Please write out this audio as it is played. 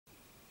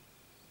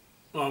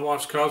My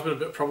wife's car's been a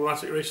bit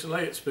problematic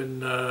recently. It's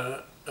been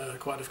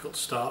quite difficult to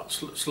start,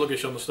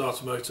 sluggish on the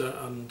starter motor,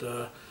 and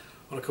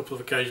on a couple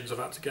of occasions I've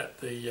had to get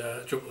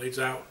the jump leads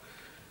out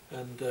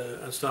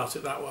and start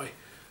it that way.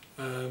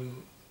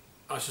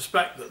 I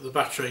suspect that the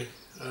battery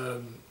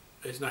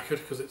is knackered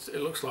because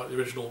it looks like the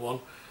original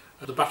one.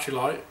 The battery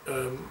light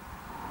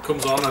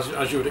comes on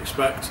as you would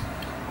expect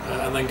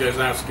and then goes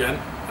out again,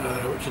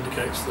 which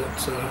indicates that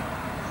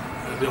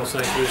the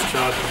alternator is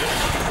charging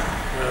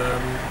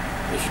it.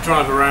 If you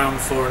drive around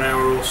for an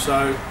hour or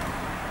so,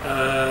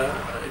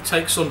 it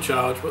takes some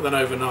charge, but then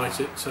overnight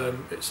it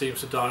seems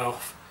to die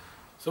off.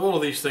 So all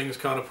of these things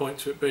kind of point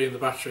to it being the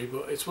battery,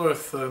 but it's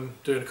worth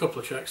doing a couple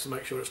of checks to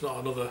make sure it's not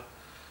another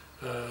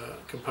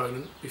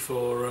component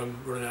before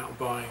running out and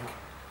buying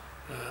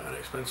an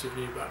expensive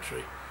new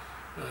battery.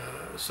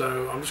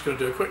 So I'm just going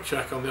to do a quick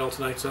check on the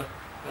alternator,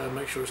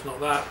 make sure it's not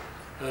that,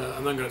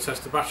 and then going to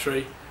test the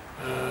battery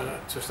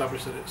to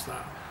establish that it's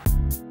that.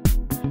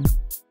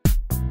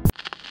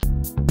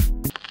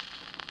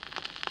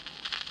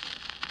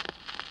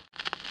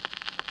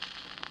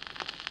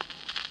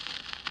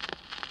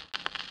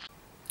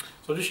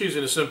 So I'm just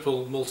using a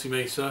simple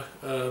multimeter.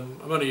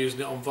 I'm only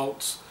using it on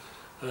volts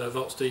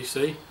DC,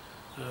 as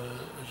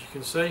you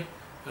can see,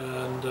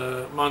 and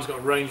mine's got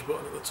a range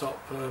button at the top.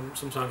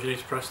 Sometimes you need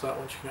to press that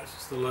once you connect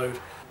it to the load.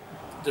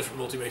 Different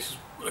multimeters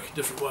work in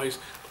different ways.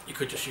 You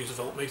could just use a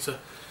voltmeter.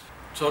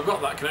 So I've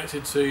got that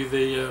connected to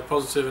the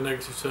positive and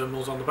negative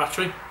terminals on the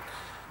battery.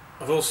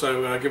 I've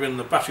also given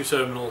the battery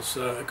terminals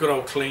a good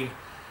old clean,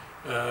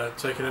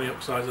 taken any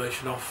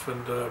oxidation off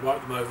and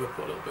wiped them over,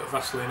 put a little bit of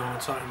Vaseline on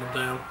and tightened them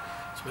down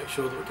to make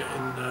sure that we're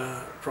getting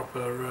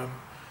proper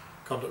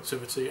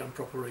conductivity and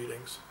proper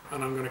readings.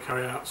 And I'm going to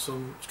carry out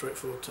some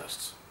straightforward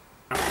tests.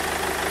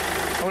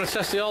 I'm going to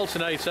test the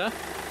alternator.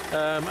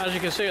 As you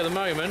can see at the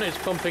moment, it's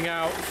pumping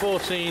out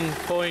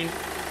 14.35,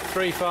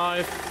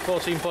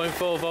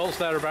 14.4 volts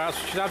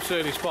thereabouts, which is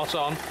absolutely spot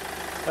on.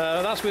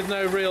 That's with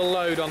no real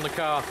load on the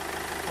car.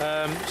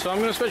 So I'm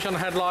going to switch on the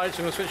headlights,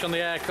 I'm going to switch on the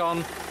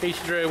aircon,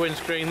 heated rear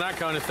windscreen, that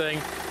kind of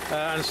thing,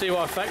 and see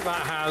what effect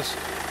that has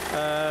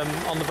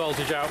on the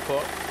voltage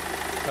output.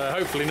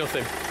 Hopefully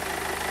nothing.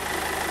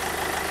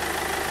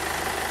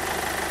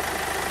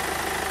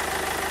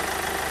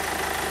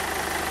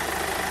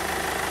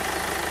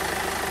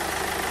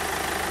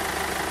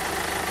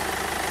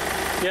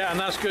 Yeah, and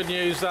that's good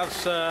news.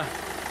 That's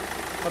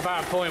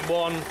about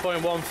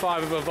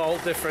 0.15 of a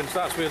volt difference.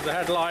 That's with the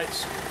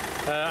headlights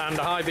and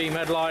the high beam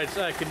headlights,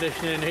 air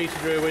conditioning,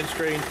 heated rear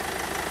windscreen,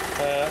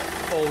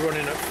 all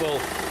running at full.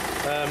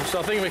 So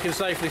I think we can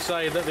safely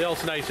say that the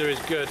alternator is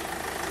good.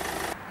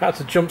 I had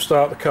to jump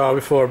start the car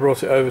before I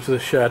brought it over to the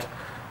shed,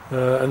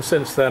 and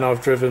since then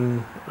I've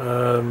driven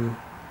the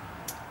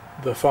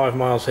 5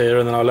 miles here,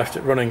 and then I left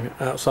it running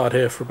outside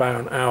here for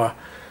about an hour,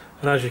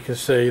 and as you can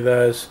see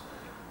there's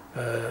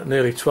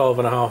nearly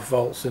 12.5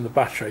 volts in the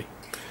battery.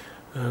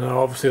 And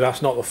obviously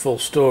that's not the full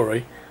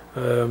story.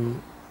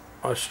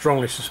 I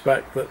strongly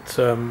suspect that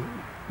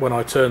when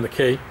I turn the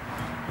key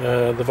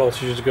the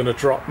voltage is going to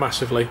drop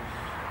massively,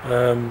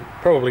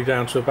 probably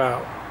down to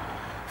about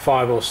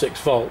 5 or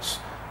 6 volts,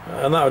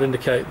 and that would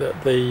indicate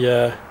that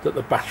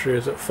the battery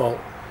is at fault.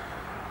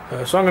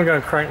 So I'm going to go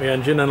and crank the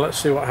engine and let's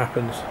see what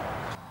happens.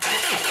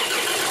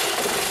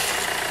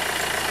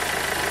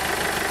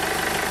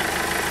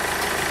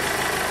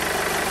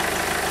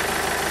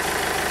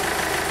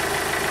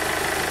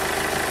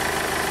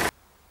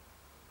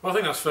 Well, I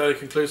think that's fairly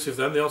conclusive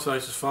then. The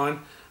alternator's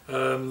fine.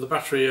 The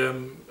battery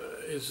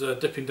is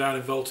dipping down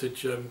in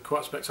voltage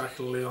quite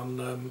spectacularly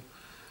on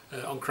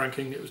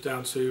cranking. It was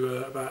down to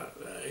about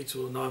 8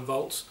 or 9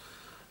 volts,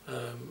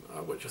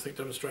 which I think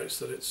demonstrates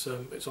that it's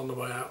on the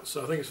way out.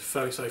 So I think it's a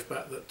fairly safe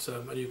bet that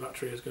a new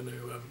battery is going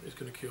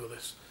to cure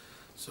this.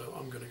 So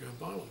I'm going to go and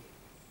buy one.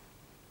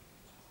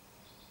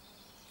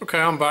 Okay,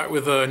 I'm back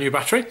with a new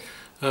battery.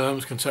 I'm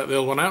just going to take the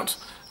old one out.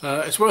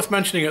 It's worth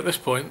mentioning at this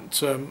point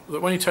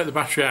that when you take the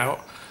battery out,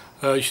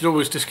 you should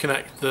always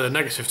disconnect the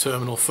negative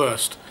terminal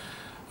first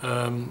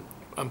and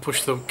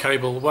push the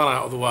cable well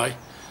out of the way.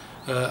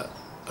 The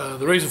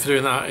reason for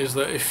doing that is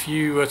that if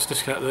you were to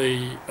disconnect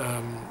the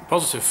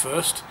positive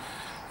first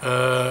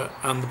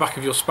and the back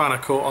of your spanner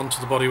caught onto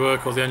the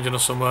bodywork or the engine or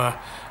somewhere,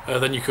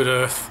 then you could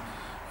earth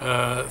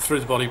through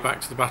the body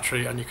back to the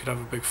battery, and you could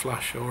have a big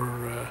flash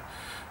or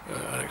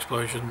an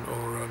explosion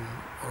or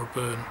a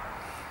burn.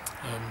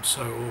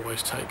 So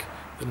always take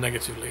the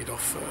negative lead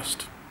off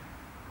first.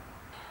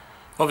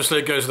 Obviously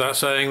it goes without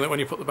saying that when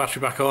you put the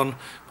battery back on,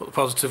 put the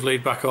positive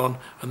lead back on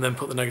and then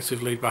put the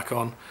negative lead back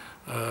on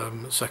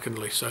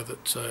secondly, so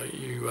that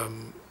you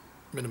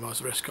minimise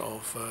the risk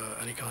of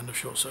any kind of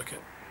short circuit.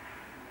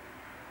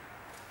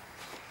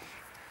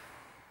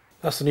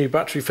 That's the new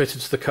battery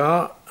fitted to the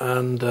car,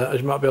 and as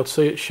you might be able to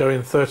see, it's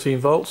showing 13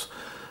 volts.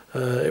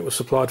 It was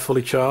supplied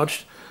fully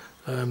charged,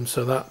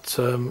 so that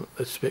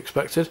is to be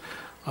expected.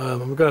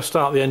 I'm going to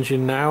start the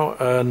engine now,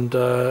 and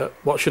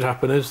what should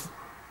happen is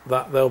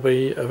that there'll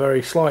be a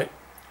very slight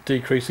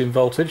decrease in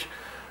voltage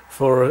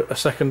for a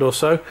second or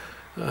so,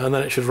 and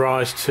then it should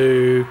rise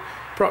to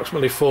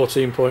approximately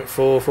 14.4,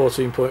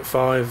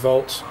 14.5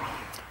 volts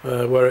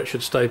where it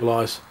should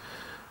stabilise,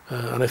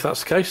 and if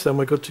that's the case, then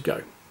we're good to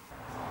go.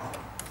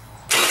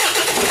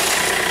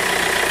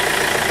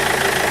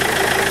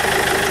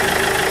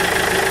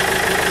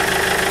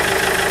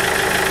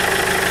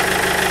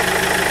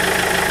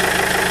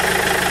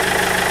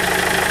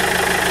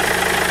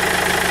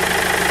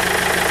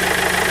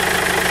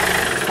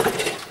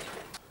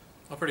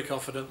 Pretty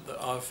confident that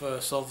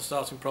I've solved the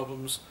starting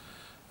problems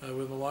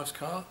with my wife's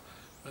car.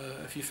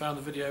 If you found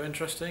the video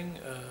interesting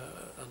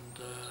and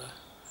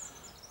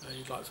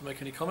you'd like to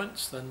make any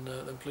comments, then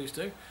please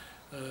do.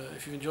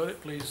 If you've enjoyed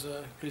it, please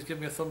give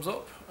me a thumbs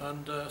up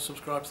and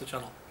subscribe to the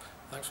channel.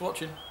 Thanks for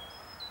watching.